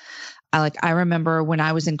serve. I remember when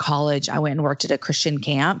I was in college, I went and worked at a Christian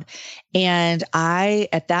camp. And I,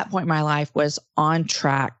 at that point in my life, was on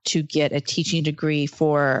track to get a teaching degree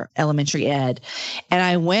for elementary ed. And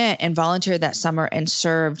I went and volunteered that summer and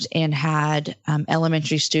served and had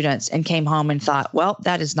elementary students, and came home and thought, well,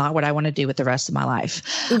 that is not what I want to do with the rest of my life.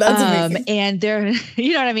 That's amazing. And there,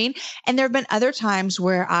 you know what I mean? And there have been other times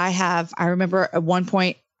where I remember at one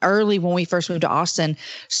point, early when we first moved to Austin,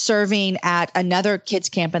 serving at another kids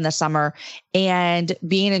camp in the summer and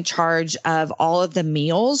being in charge of all of the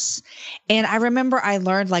meals. And I remember I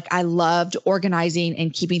learned I loved organizing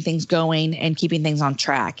and keeping things going and keeping things on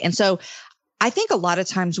track. And so I think a lot of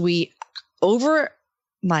times we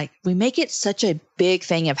make it such a big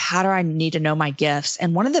thing of how do I need to know my gifts?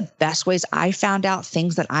 And one of the best ways I found out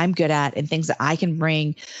things that I'm good at and things that I can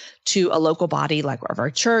bring to a local body like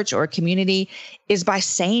our church or a community is by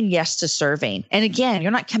saying yes to serving. And again,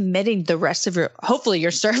 you're not committing the rest of hopefully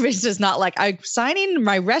your service is not like I'm signing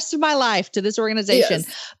my rest of my life to this organization,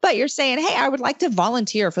 but you're saying, hey, I would like to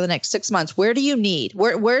volunteer for the next 6 months. Where do you need?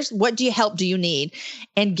 What do you need?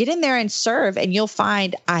 And get in there and serve. And you'll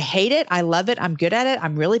find I hate it. I love it. I'm good at it.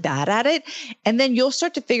 I'm really bad at it. And then you'll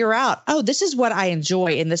start to figure out, oh, this is what I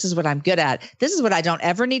enjoy. And this is what I'm good at. This is what I don't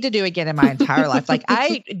ever need to do again in my entire life.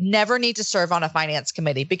 I never need to serve on a finance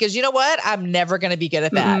committee because you know what? I'm never going to be good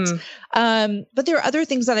at that. But there are other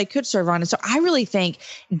things that I could serve on. And so I really think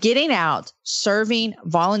getting out, serving,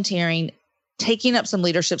 volunteering, taking up some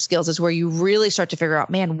leadership skills is where you really start to figure out,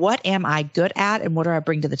 man, what am I good at? And what do I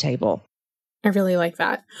bring to the table? I really like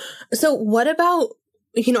that. So what about,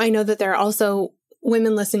 I know that there are also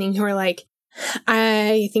women listening who are like,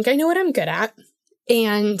 I think I know what I'm good at.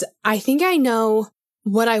 And I think I know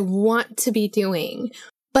what I want to be doing.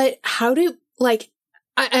 But how do,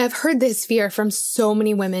 I've heard this fear from so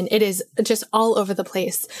many women. It is just all over the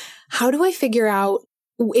place. How do I figure out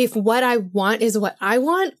if what I want is what I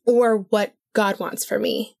want or what God wants for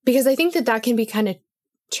me? Because I think that can be kind of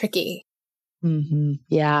tricky. Mm-hmm.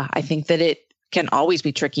 Yeah, I think that it can always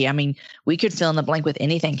be tricky. I mean, we could fill in the blank with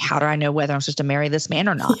anything. How do I know whether I'm supposed to marry this man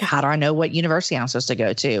or not? Yeah. How do I know what university I'm supposed to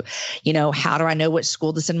go to? How do I know what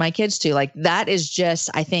school to send my kids to? That is just,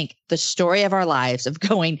 I think, the story of our lives of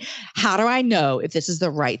going, how do I know if this is the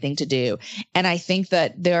right thing to do? And I think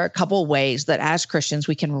that there are a couple of ways that as Christians,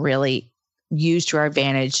 we can really use to our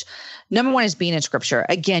advantage. Number one is being in scripture.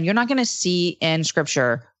 Again, you're not going to see in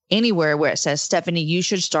scripture anywhere where it says, Stephanie, you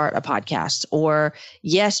should start a podcast, or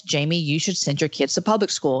yes, Jamie, you should send your kids to public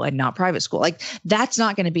school and not private school. That's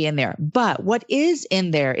not going to be in there. But what is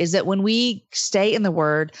in there is that when we stay in the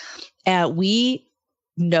word, we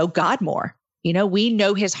know God more. We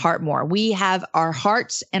know his heart more. We have our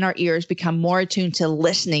hearts and our ears become more attuned to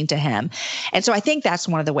listening to him. And so I think that's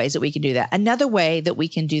one of the ways that we can do that. Another way that we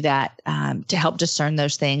can do that to help discern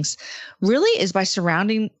those things really is by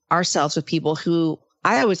surrounding ourselves with people who,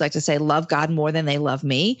 I always like to say, love God more than they love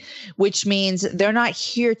me, which means they're not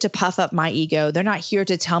here to puff up my ego. They're not here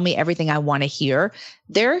to tell me everything I want to hear.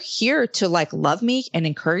 They're here to love me and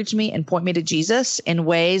encourage me and point me to Jesus in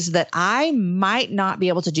ways that I might not be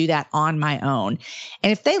able to do that on my own.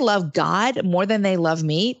 And if they love God more than they love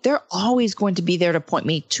me, they're always going to be there to point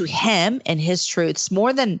me to him and his truths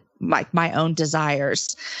more than my own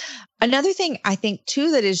desires. Another thing I think too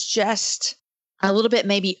that is just a little bit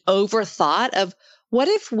maybe overthought of, what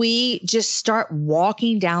if we just start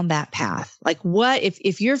walking down that path? What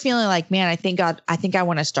if you're feeling like, man, I think I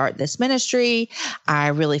want to start this ministry. I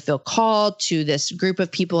really feel called to this group of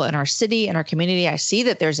people in our city, in our community. I see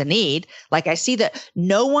that there's a need. I see that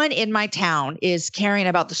no one in my town is caring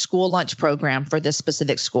about the school lunch program for this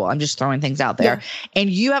specific school. I'm just throwing things out there. Yeah. And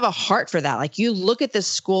you have a heart for that. You look at this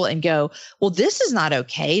school and go, well, this is not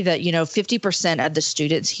okay that, 50% of the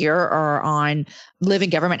students here are on live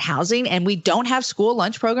in government housing and we don't have school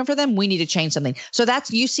lunch program for them. We need to change something. So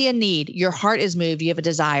you see a need, your heart is moved, you have a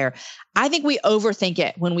desire. I think we overthink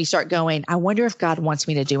it when we start going, I wonder if God wants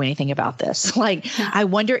me to do anything about this. I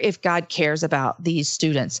wonder if God cares about these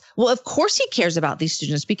students. Well, of course he cares about these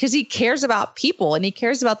students because he cares about people and he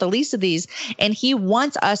cares about the least of these. And he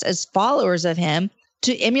wants us as followers of him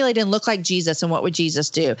to emulate and look like Jesus. And what would Jesus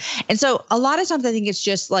do? And so a lot of times I think it's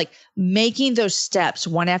just making those steps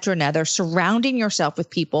one after another, surrounding yourself with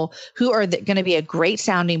people who are going to be a great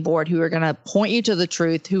sounding board, who are going to point you to the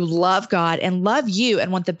truth, who love God and love you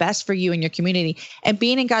and want the best for you and your community, and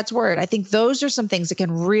being in God's word. I think those are some things that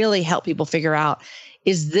can really help people figure out,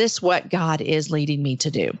 is this what God is leading me to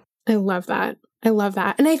do? I love that.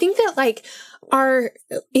 And I think that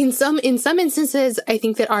in some instances, I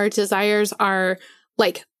think that our desires are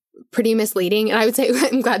pretty misleading. And I would say,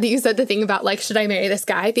 I'm glad that you said the thing about like, should I marry this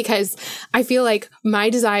guy? Because I feel like my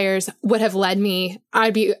desires would have led me, I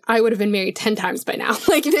would have been married 10 times by now.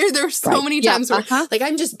 Like there were so many times where like,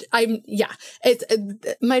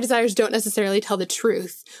 my desires don't necessarily tell the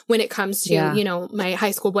truth when it comes to, you know, my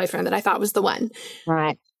high school boyfriend that I thought was the one.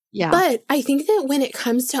 Right. Yeah. But I think that when it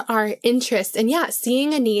comes to our interests and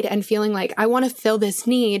seeing a need and feeling like I want to fill this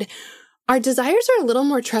need, our desires are a little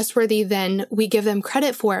more trustworthy than we give them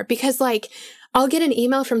credit for, because like I'll get an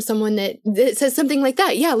email from someone that says something like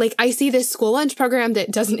that. Yeah, like I see this school lunch program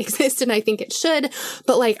that doesn't exist and I think it should,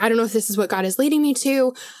 but like, I don't know if this is what God is leading me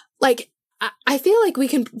to. Like, I feel like we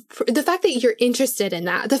can, the fact that you're interested in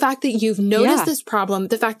that, the fact that you've noticed this problem,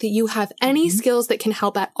 the fact that you have any skills that can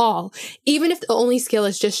help at all, even if the only skill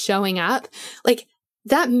is just showing up, like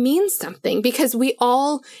that means something, because I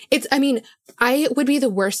would be the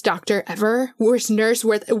worst doctor ever, worst nurse,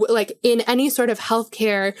 like in any sort of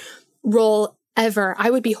healthcare role ever. I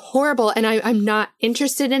would be horrible, and I'm not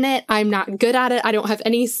interested in it. I'm not good at it. I don't have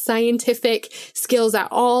any scientific skills at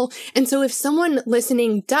all. And so if someone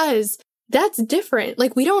listening does, that's different.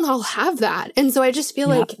 Like we don't all have that. And so I just feel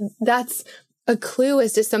like that's a clue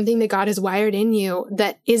as to something that God has wired in you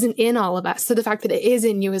that isn't in all of us. So the fact that it is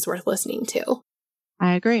in you is worth listening to.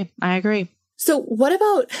 I agree. So what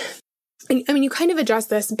about, I mean, you kind of addressed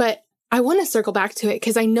this, but I want to circle back to it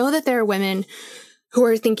because I know that there are women who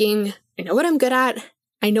are thinking, I know what I'm good at.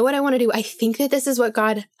 I know what I want to do. I think that this is what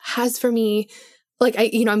God has for me. Like,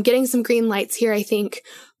 I'm getting some green lights here, I think,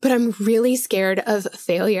 but I'm really scared of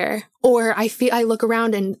failure. Or I look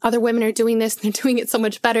around and other women are doing this and they're doing it so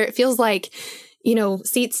much better. It feels like,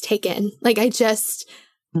 seats taken. Like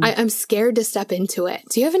I'm scared to step into it.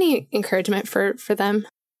 Do you have any encouragement for them?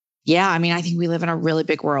 Yeah. I mean, I think we live in a really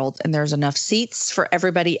big world and there's enough seats for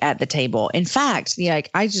everybody at the table. In fact,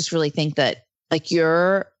 I just really think that like you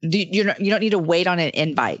don't need to wait on an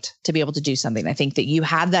invite to be able to do something. I think that you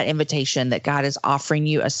have that invitation that God is offering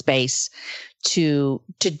you a space to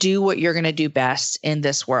do what you're going to do best in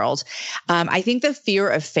this world. I think the fear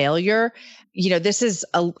of failure, this is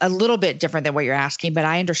a little bit different than what you're asking, but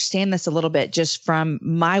I understand this a little bit just from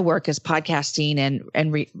my work as podcasting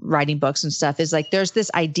and writing books and stuff, is like, there's this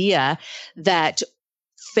idea that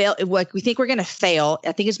like we think we're going to fail.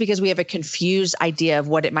 I think it's because we have a confused idea of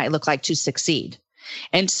what it might look like to succeed.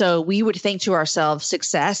 And so we would think to ourselves,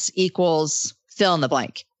 success equals fill in the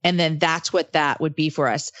blank. And then that's what that would be for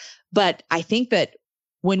us. But I think that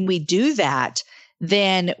when we do that,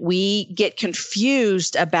 then we get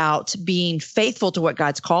confused about being faithful to what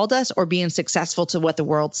God's called us or being successful to what the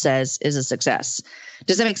world says is a success.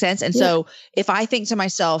 Does that make sense? And so if I think to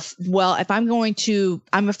myself, well, if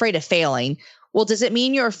I'm afraid of failing, well, does it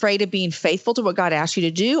mean you're afraid of being faithful to what God asked you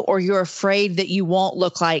to do, or you're afraid that you won't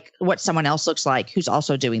look like what someone else looks like who's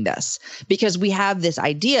also doing this? Because we have this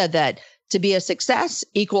idea that to be a success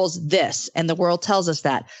equals this, and the world tells us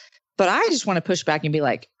that. But I just want to push back and be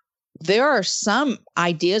like, there are some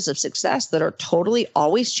ideas of success that are totally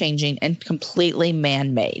always changing and completely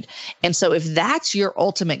man-made. And so if that's your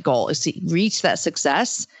ultimate goal, is to reach that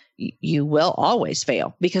success, you will always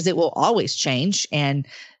fail because it will always change. And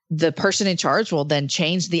the person in charge will then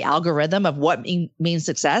change the algorithm of what means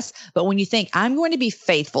success. But when you think, I'm going to be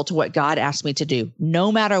faithful to what God asked me to do,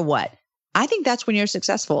 no matter what, I think that's when you're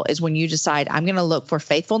successful, is when you decide, I'm going to look for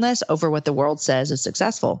faithfulness over what the world says is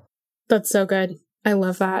successful. That's so good. I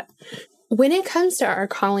love that. When it comes to our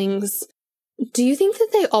callings, do you think that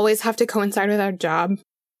they always have to coincide with our job?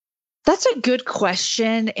 That's a good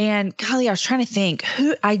question. And golly, I was trying to think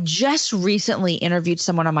I just recently interviewed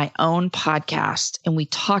someone on my own podcast and we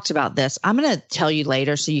talked about this. I'm going to tell you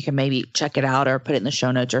later so you can maybe check it out or put it in the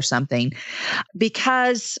show notes or something,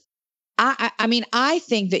 because I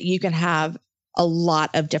think that you can have a lot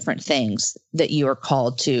of different things that you are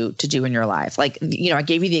called to do in your life. Like, I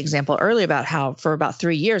gave you the example earlier about how for about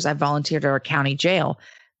 3 years I volunteered at our county jail.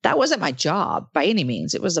 That wasn't my job by any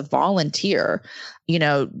means. It was a volunteer.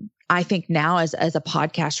 I think now as a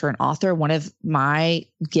podcaster and author, one of my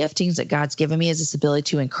giftings that God's given me is this ability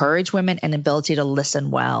to encourage women and ability to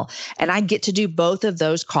listen well. And I get to do both of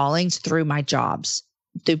those callings through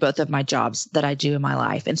both of my jobs that I do in my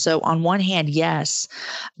life. And so on one hand, yes,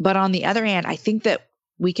 but on the other hand, I think that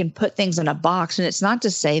we can put things in a box, and it's not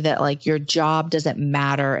to say that like your job doesn't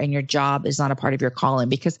matter and your job is not a part of your calling,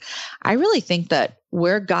 because I really think that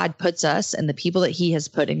where God puts us and the people that he has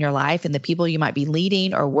put in your life and the people you might be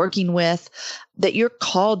leading or working with, that you're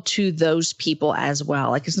called to those people as well.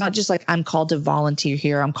 Like, it's not just like, I'm called to volunteer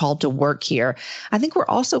here, I'm called to work here. I think we're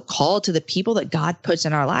also called to the people that God puts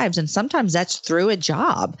in our lives. And sometimes that's through a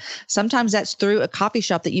job. Sometimes that's through a coffee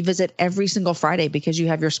shop that you visit every single Friday because you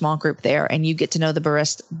have your small group there and you get to know the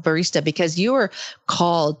barista because you are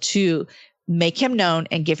called to make him known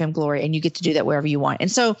and give him glory. And you get to do that wherever you want. And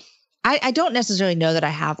so I don't necessarily know that I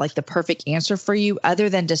have like the perfect answer for you other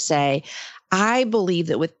than to say, I believe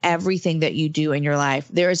that with everything that you do in your life,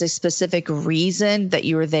 there is a specific reason that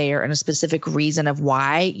you are there and a specific reason of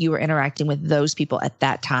why you are interacting with those people at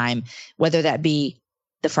that time, whether that be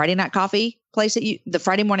the Friday night coffee place the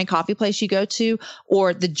Friday morning coffee place you go to,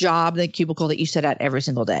 or the job, the cubicle that you sit at every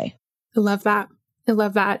single day. I love that. I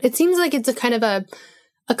love that. It seems like it's a kind of a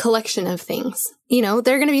collection of things. You know,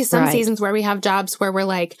 there are going to be some seasons where we have jobs where we're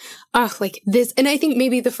like, oh, like this. And I think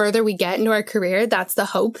maybe the further we get into our career, that's the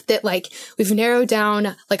hope that like we've narrowed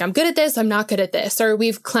down, like, I'm good at this, I'm not good at this, or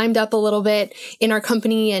we've climbed up a little bit in our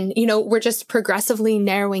company. And, you know, we're just progressively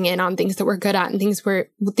narrowing in on things that we're good at and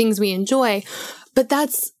things we enjoy. But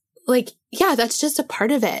that's like, yeah, that's just a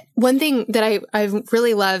part of it. One thing that I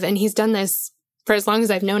really love, and he's done this for as long as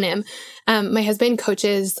I've known him, my husband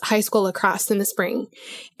coaches high school lacrosse in the spring,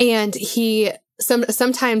 and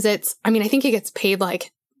sometimes it's, I mean, I think he gets paid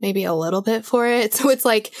like maybe a little bit for it. So it's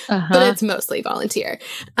like, but it's mostly volunteer.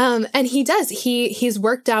 And he's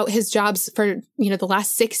worked out his jobs for, you know, the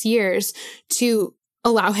last 6 years to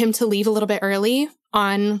allow him to leave a little bit early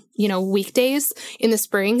on, you know, weekdays in the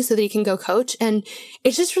spring so that he can go coach. And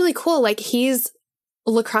it's just really cool. Like,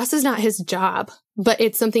 lacrosse is not his job, but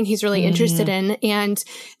it's something he's really interested in. And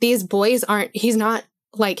these boys he's not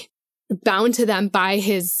like bound to them by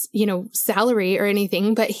his, you know, salary or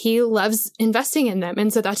anything, but he loves investing in them.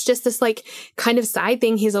 And so that's just this like kind of side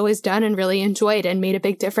thing he's always done and really enjoyed and made a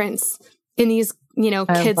big difference in these, you know,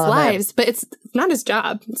 kids' lives. But it's not his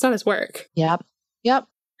job. It's not his work. Yep.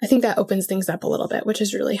 I think that opens things up a little bit, which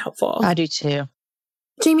is really helpful. I do too.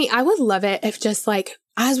 Jamie, I would love it if just like,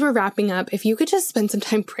 as we're wrapping up, if you could just spend some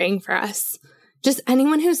time praying for us. Just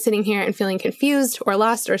anyone who's sitting here and feeling confused or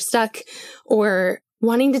lost or stuck or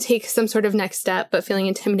wanting to take some sort of next step, but feeling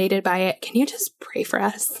intimidated by it. Can you just pray for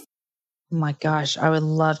us? Oh my gosh, I would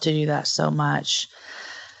love to do that so much.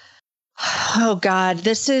 Oh God,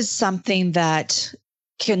 this is something that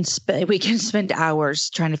we can spend hours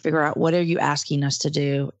trying to figure out, what are you asking us to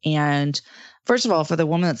do? And first of all, for the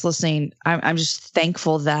woman that's listening, I'm just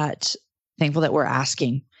thankful that we're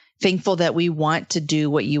asking, thankful that we want to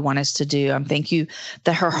do what you want us to do. I'm thank you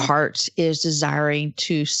that her heart is desiring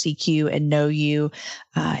to seek you and know you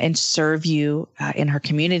and serve you in her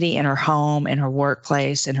community, in her home, in her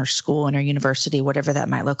workplace, in her school, in her university, whatever that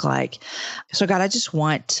might look like. So God, I just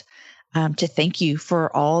want to thank you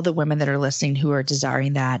for all the women that are listening who are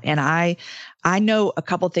desiring that. And I know a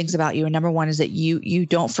couple of things about you. And number one is that you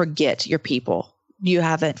don't forget your people. You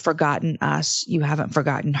haven't forgotten us. You haven't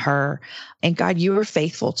forgotten her. And God, you are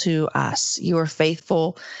faithful to us. You are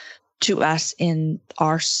faithful to us in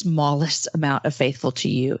our smallest amount of faithful to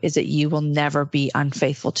you, is that you will never be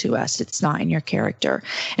unfaithful to us. It's not in your character.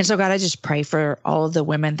 And so God, I just pray for all of the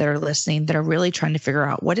women that are listening that are really trying to figure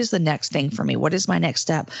out, what is the next thing for me? What is my next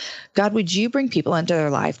step? God, would you bring people into their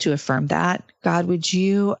life to affirm that? God, would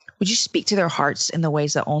you speak to their hearts in the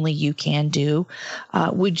ways that only you can do?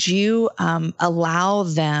 Would you allow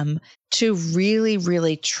them to really,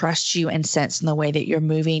 really trust you and sense in the way that you're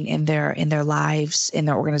moving in their lives, in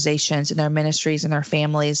their organizations, in their ministries, in their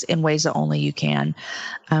families, in ways that only you can.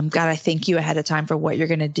 God, I thank you ahead of time for what you're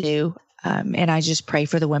going to do. And I just pray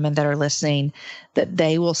for the women that are listening, that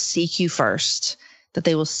they will seek you first, and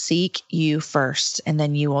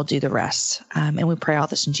then you will do the rest. And we pray all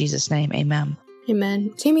this in Jesus' name. Amen.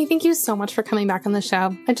 Amen. Jamie, thank you so much for coming back on the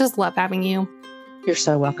show. I just love having you. You're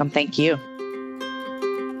so welcome. Thank you.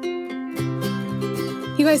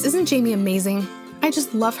 You guys, isn't Jamie amazing? I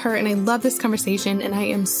just love her and I love this conversation, and I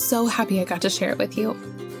am so happy I got to share it with you.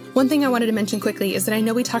 One thing I wanted to mention quickly is that I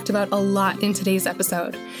know we talked about a lot in today's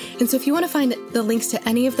episode. And so if you want to find the links to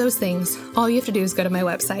any of those things, all you have to do is go to my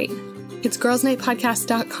website. It's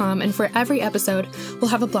girlsnightpodcast.com, and for every episode,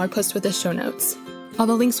 we'll have a blog post with the show notes. All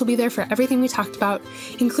the links will be there for everything we talked about,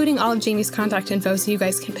 including all of Jamie's contact info, so you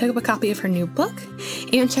guys can pick up a copy of her new book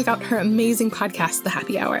and check out her amazing podcast, The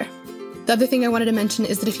Happy Hour. The other thing I wanted to mention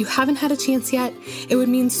is that if you haven't had a chance yet, it would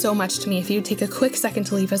mean so much to me if you'd take a quick second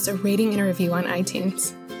to leave us a rating and a review on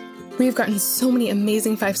iTunes. We've gotten so many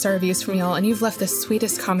amazing 5-star reviews from y'all, and you've left the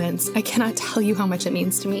sweetest comments. I cannot tell you how much it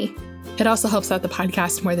means to me. It also helps out the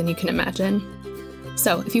podcast more than you can imagine.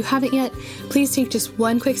 So if you haven't yet, please take just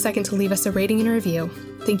one quick second to leave us a rating and a review.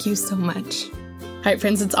 Thank you so much. All right,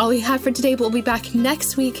 friends, that's all we have for today, but we'll be back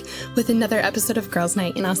next week with another episode of Girls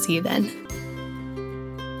Night, and I'll see you then.